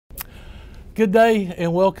Good day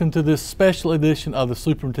and welcome to this special edition of the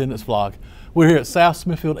Superintendent's Vlog. We're here at South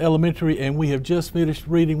Smithfield Elementary and we have just finished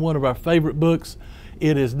reading one of our favorite books.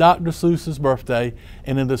 It is Dr. Seuss's birthday,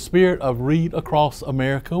 and in the spirit of Read Across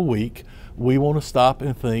America Week, we want to stop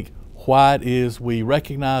and think why it is we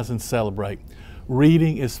recognize and celebrate.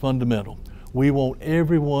 Reading is fundamental. We want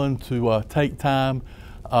everyone to take time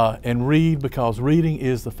and read, because reading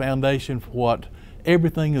is the foundation for what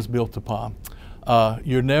everything is built upon.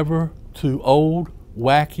 You're never too old,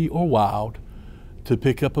 wacky, or wild to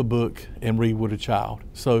pick up a book and read with a child.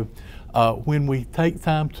 So when we take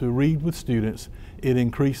time to read with students, it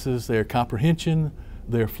increases their comprehension,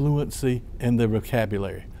 their fluency, and their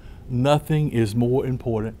vocabulary. Nothing is more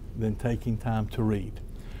important than taking time to read.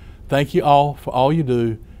 Thank you all for all you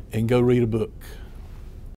do, and go read a book.